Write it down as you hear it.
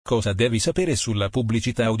Cosa devi sapere sulla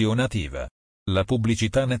pubblicità audio nativa? La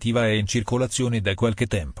pubblicità nativa è in circolazione da qualche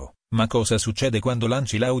tempo, ma cosa succede quando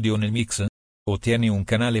lanci l'audio nel mix? Ottieni un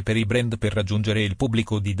canale per i brand per raggiungere il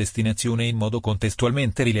pubblico di destinazione in modo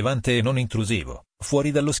contestualmente rilevante e non intrusivo,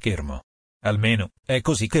 fuori dallo schermo. Almeno, è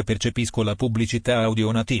così che percepisco la pubblicità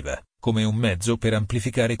audio nativa, come un mezzo per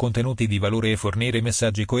amplificare contenuti di valore e fornire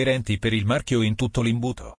messaggi coerenti per il marchio in tutto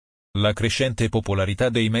l'imbuto. La crescente popolarità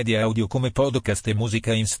dei media audio come podcast e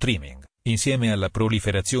musica in streaming, insieme alla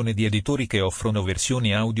proliferazione di editori che offrono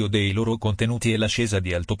versioni audio dei loro contenuti e l'ascesa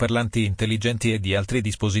di altoparlanti intelligenti e di altri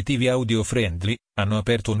dispositivi audio friendly, hanno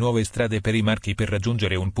aperto nuove strade per i marchi per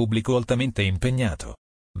raggiungere un pubblico altamente impegnato.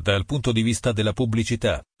 Dal punto di vista della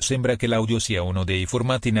pubblicità, sembra che l'audio sia uno dei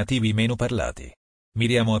formati nativi meno parlati.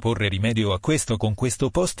 Miriamo a porre rimedio a questo con questo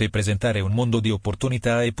post e presentare un mondo di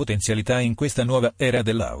opportunità e potenzialità in questa nuova era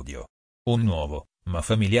dell'audio. Un nuovo, ma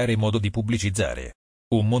familiare modo di pubblicizzare.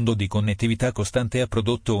 Un mondo di connettività costante ha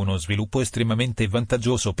prodotto uno sviluppo estremamente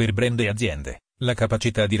vantaggioso per brand e aziende, la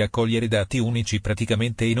capacità di raccogliere dati unici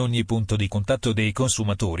praticamente in ogni punto di contatto dei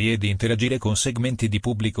consumatori e di interagire con segmenti di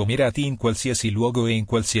pubblico mirati in qualsiasi luogo e in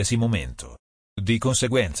qualsiasi momento. Di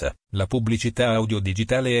conseguenza, la pubblicità audio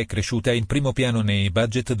digitale è cresciuta in primo piano nei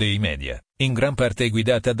budget dei media, in gran parte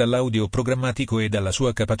guidata dall'audio programmatico e dalla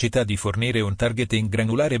sua capacità di fornire un targeting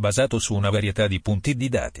granulare basato su una varietà di punti di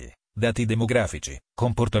dati demografici,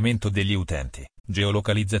 comportamento degli utenti,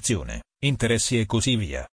 geolocalizzazione, interessi e così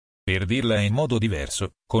via. Per dirla in modo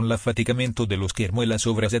diverso, con l'affaticamento dello schermo e la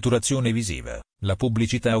sovrasaturazione visiva, la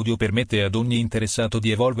pubblicità audio permette ad ogni interessato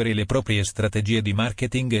di evolvere le proprie strategie di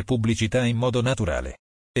marketing e pubblicità in modo naturale.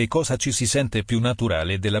 E cosa ci si sente più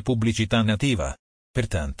naturale della pubblicità nativa?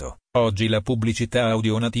 Pertanto, oggi la pubblicità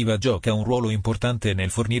audio nativa gioca un ruolo importante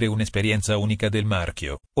nel fornire un'esperienza unica del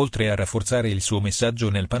marchio, oltre a rafforzare il suo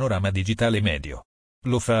messaggio nel panorama digitale medio.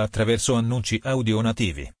 Lo fa attraverso annunci audio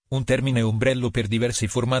nativi, un termine ombrello per diversi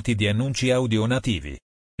formati di annunci audio nativi.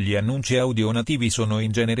 Gli annunci audio nativi sono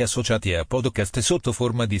in genere associati a podcast sotto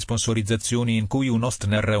forma di sponsorizzazioni in cui un host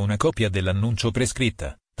narra una copia dell'annuncio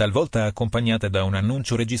prescritta, talvolta accompagnata da un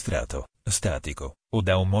annuncio registrato, statico, o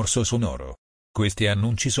da un morso sonoro. Questi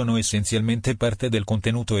annunci sono essenzialmente parte del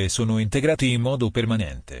contenuto e sono integrati in modo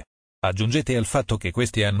permanente. Aggiungete al fatto che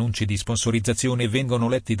questi annunci di sponsorizzazione vengono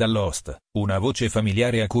letti dall'host, una voce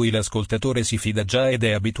familiare a cui l'ascoltatore si fida già ed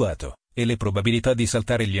è abituato, e le probabilità di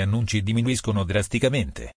saltare gli annunci diminuiscono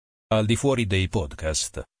drasticamente. Al di fuori dei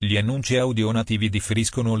podcast, gli annunci audio nativi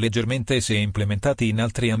differiscono leggermente se implementati in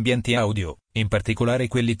altri ambienti audio, in particolare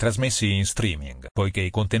quelli trasmessi in streaming, poiché i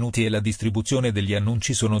contenuti e la distribuzione degli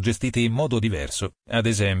annunci sono gestiti in modo diverso. Ad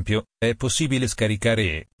esempio, è possibile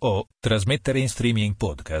scaricare o trasmettere in streaming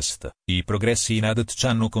podcast. I progressi in ADT ci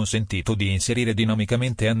hanno consentito di inserire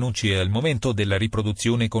dinamicamente annunci al momento della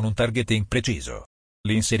riproduzione con un targeting preciso.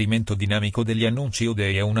 L'inserimento dinamico degli annunci audio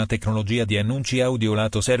è una tecnologia di annunci audio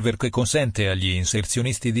lato server che consente agli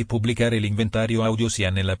inserzionisti di pubblicare l'inventario audio sia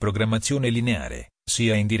nella programmazione lineare,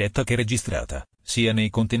 sia in diretta che registrata, sia nei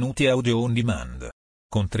contenuti audio on demand.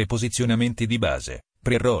 Con 3 posizionamenti di base: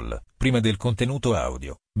 pre-roll, prima del contenuto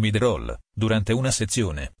audio, mid-roll, durante una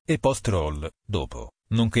sezione, e post-roll, dopo,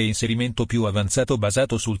 nonché inserimento più avanzato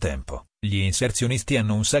basato sul tempo. Gli inserzionisti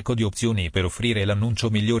hanno un sacco di opzioni per offrire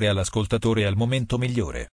l'annuncio migliore all'ascoltatore al momento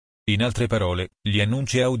migliore. In altre parole, gli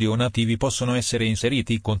annunci audio nativi possono essere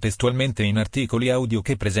inseriti contestualmente in articoli audio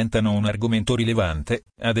che presentano un argomento rilevante,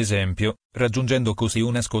 ad esempio, raggiungendo così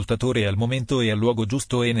un ascoltatore al momento e al luogo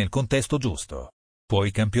giusto e nel contesto giusto.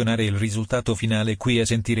 Puoi campionare il risultato finale qui e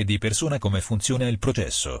sentire di persona come funziona il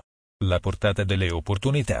processo. La portata delle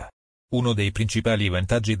opportunità. Uno dei principali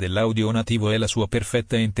vantaggi dell'audio nativo è la sua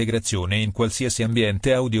perfetta integrazione in qualsiasi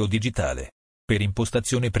ambiente audio digitale. Per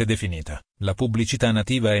impostazione predefinita, la pubblicità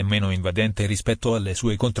nativa è meno invadente rispetto alle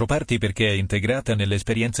sue controparti perché è integrata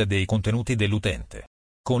nell'esperienza dei contenuti dell'utente.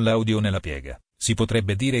 Con l'audio nella piega, si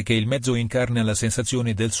potrebbe dire che il mezzo incarna la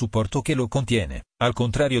sensazione del supporto che lo contiene, al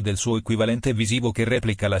contrario del suo equivalente visivo che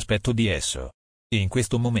replica l'aspetto di esso. In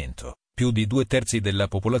questo momento, più di 2/3 della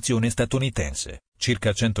popolazione statunitense,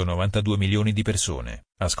 circa 192 milioni di persone,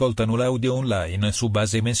 ascoltano l'audio online su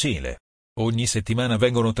base mensile. Ogni settimana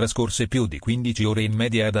vengono trascorse più di 15 ore in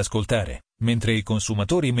media ad ascoltare, mentre i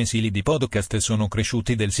consumatori mensili di podcast sono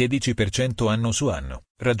cresciuti del 16% anno su anno,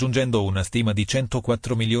 raggiungendo una stima di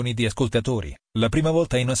 104 milioni di ascoltatori. La prima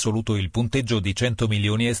volta in assoluto il punteggio di 100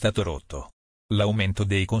 milioni è stato rotto. L'aumento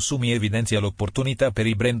dei consumi evidenzia l'opportunità per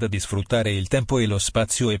i brand di sfruttare il tempo e lo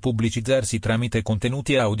spazio e pubblicizzarsi tramite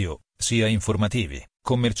contenuti audio, sia informativi,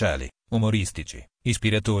 commerciali, umoristici,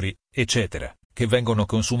 ispiratori, eccetera, che vengono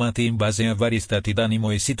consumati in base a vari stati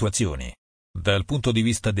d'animo e situazioni. Dal punto di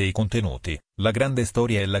vista dei contenuti, la grande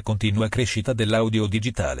storia è la continua crescita dell'audio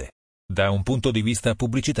digitale. Da un punto di vista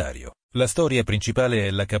pubblicitario, la storia principale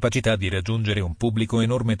è la capacità di raggiungere un pubblico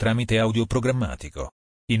enorme tramite audio programmatico.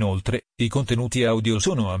 Inoltre, i contenuti audio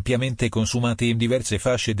sono ampiamente consumati in diverse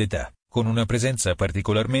fasce d'età, con una presenza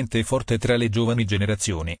particolarmente forte tra le giovani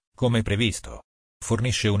generazioni, come previsto.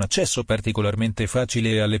 Fornisce un accesso particolarmente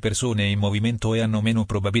facile alle persone in movimento e hanno meno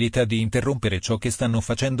probabilità di interrompere ciò che stanno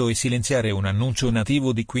facendo e silenziare un annuncio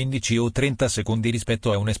nativo di 15 o 30 secondi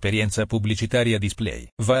rispetto a un'esperienza pubblicitaria display.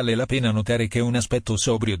 Vale la pena notare che un aspetto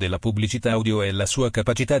sobrio della pubblicità audio è la sua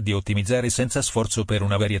capacità di ottimizzare senza sforzo per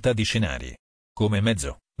una varietà di scenari. Come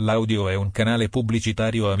mezzo, l'audio è un canale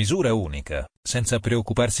pubblicitario a misura unica, senza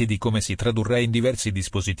preoccuparsi di come si tradurrà in diversi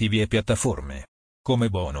dispositivi e piattaforme. Come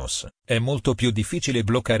bonus, è molto più difficile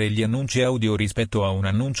bloccare gli annunci audio rispetto a un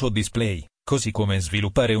annuncio display, così come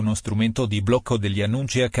sviluppare uno strumento di blocco degli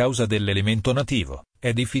annunci a causa dell'elemento nativo.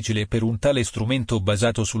 È difficile per un tale strumento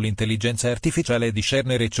basato sull'intelligenza artificiale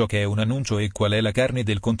discernere ciò che è un annuncio e qual è la carne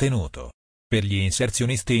del contenuto. Per gli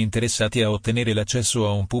inserzionisti interessati a ottenere l'accesso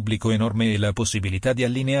a un pubblico enorme e la possibilità di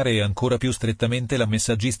allineare ancora più strettamente la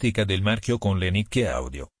messaggistica del marchio con le nicchie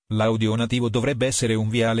audio, l'audio nativo dovrebbe essere un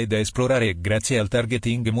viale da esplorare grazie al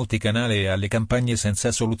targeting multicanale e alle campagne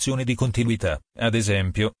senza soluzione di continuità. Ad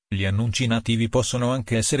esempio, gli annunci nativi possono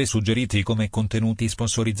anche essere suggeriti come contenuti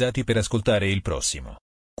sponsorizzati per ascoltare il prossimo.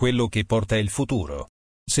 Quello che porta il futuro.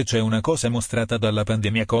 Se c'è una cosa mostrata dalla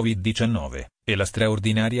pandemia Covid-19, è la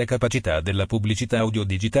straordinaria capacità della pubblicità audio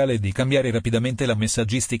digitale di cambiare rapidamente la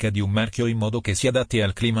messaggistica di un marchio in modo che si adatti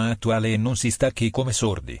al clima attuale e non si stacchi come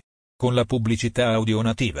sordi. Con la pubblicità audio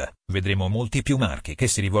nativa, vedremo molti più marchi che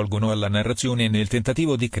si rivolgono alla narrazione nel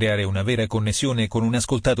tentativo di creare una vera connessione con un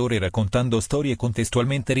ascoltatore raccontando storie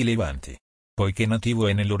contestualmente rilevanti. Poiché nativo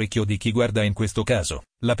è nell'orecchio di chi guarda in questo caso,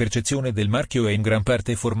 la percezione del marchio è in gran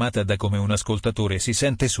parte formata da come un ascoltatore si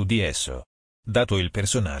sente su di esso. Dato il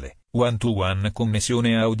personale, one-to-one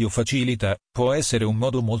connessione audio facilita, può essere un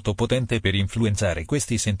modo molto potente per influenzare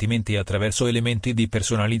questi sentimenti attraverso elementi di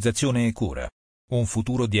personalizzazione e cura. Un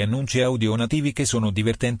futuro di annunci audio nativi che sono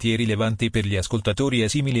divertenti e rilevanti per gli ascoltatori è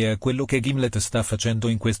simile a quello che Gimlet sta facendo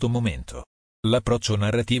in questo momento. L'approccio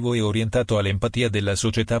narrativo e orientato all'empatia della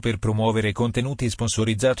società per promuovere contenuti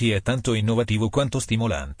sponsorizzati è tanto innovativo quanto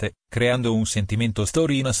stimolante, creando un sentimento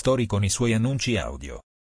story in a story con i suoi annunci audio.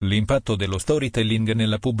 L'impatto dello storytelling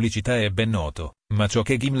nella pubblicità è ben noto, ma ciò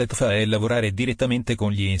che Gimlet fa è lavorare direttamente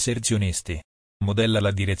con gli inserzionisti. Modella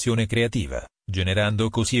la direzione creativa,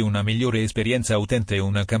 generando così una migliore esperienza utente e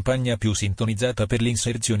una campagna più sintonizzata per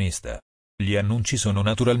l'inserzionista. Gli annunci sono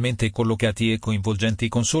naturalmente collocati e coinvolgenti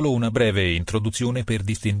con solo una breve introduzione per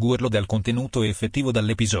distinguerlo dal contenuto effettivo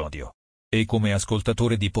dall'episodio. E come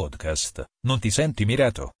ascoltatore di podcast, non ti senti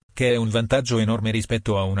mirato, che è un vantaggio enorme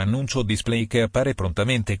rispetto a un annuncio display che appare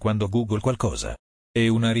prontamente quando Google qualcosa. È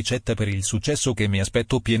una ricetta per il successo che mi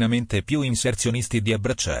aspetto pienamente più inserzionisti di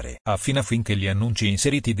abbracciare. Affinché gli annunci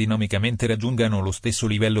inseriti dinamicamente raggiungano lo stesso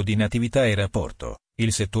livello di natività e rapporto,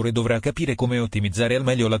 il settore dovrà capire come ottimizzare al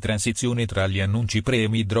meglio la transizione tra gli annunci pre e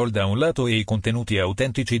mid-roll da un lato e i contenuti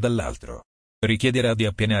autentici dall'altro. Richiederà di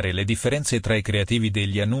appianare le differenze tra i creativi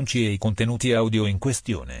degli annunci e i contenuti audio in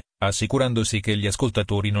questione, assicurandosi che gli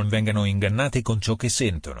ascoltatori non vengano ingannati con ciò che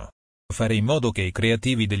sentono. Fare in modo che i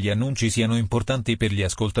creativi degli annunci siano importanti per gli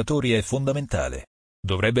ascoltatori è fondamentale.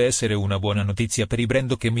 Dovrebbe essere una buona notizia per i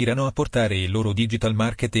brand che mirano a portare il loro digital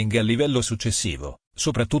marketing al livello successivo,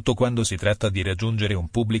 soprattutto quando si tratta di raggiungere un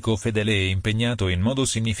pubblico fedele e impegnato in modo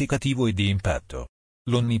significativo e di impatto.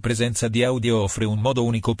 L'onnipresenza di audio offre un modo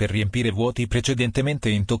unico per riempire vuoti precedentemente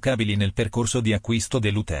intoccabili nel percorso di acquisto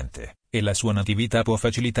dell'utente, e la sua natività può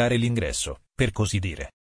facilitare l'ingresso, per così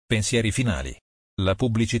dire. Pensieri finali. La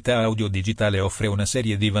pubblicità audio digitale offre una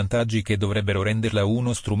serie di vantaggi che dovrebbero renderla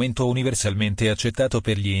uno strumento universalmente accettato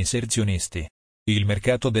per gli inserzionisti. Il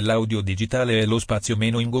mercato dell'audio digitale è lo spazio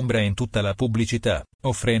meno ingombra in tutta la pubblicità,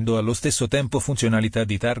 offrendo allo stesso tempo funzionalità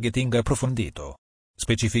di targeting approfondito.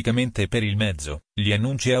 Specificamente per il mezzo, gli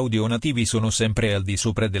annunci audio nativi sono sempre al di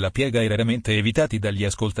sopra della piega e raramente evitati dagli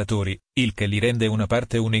ascoltatori, il che li rende una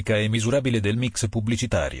parte unica e misurabile del mix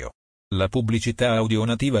pubblicitario. La pubblicità audio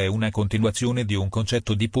nativa è una continuazione di un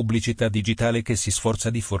concetto di pubblicità digitale che si sforza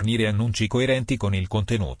di fornire annunci coerenti con il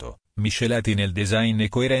contenuto, miscelati nel design e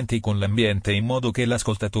coerenti con l'ambiente in modo che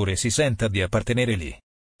l'ascoltatore si senta di appartenere lì.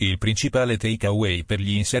 Il principale takeaway per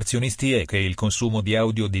gli inserzionisti è che il consumo di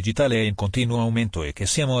audio digitale è in continuo aumento e che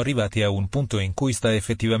siamo arrivati a un punto in cui sta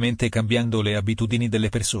effettivamente cambiando le abitudini delle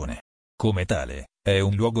persone. Come tale, è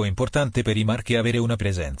un luogo importante per i marchi avere una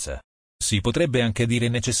presenza. Si potrebbe anche dire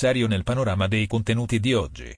necessario nel panorama dei contenuti di oggi.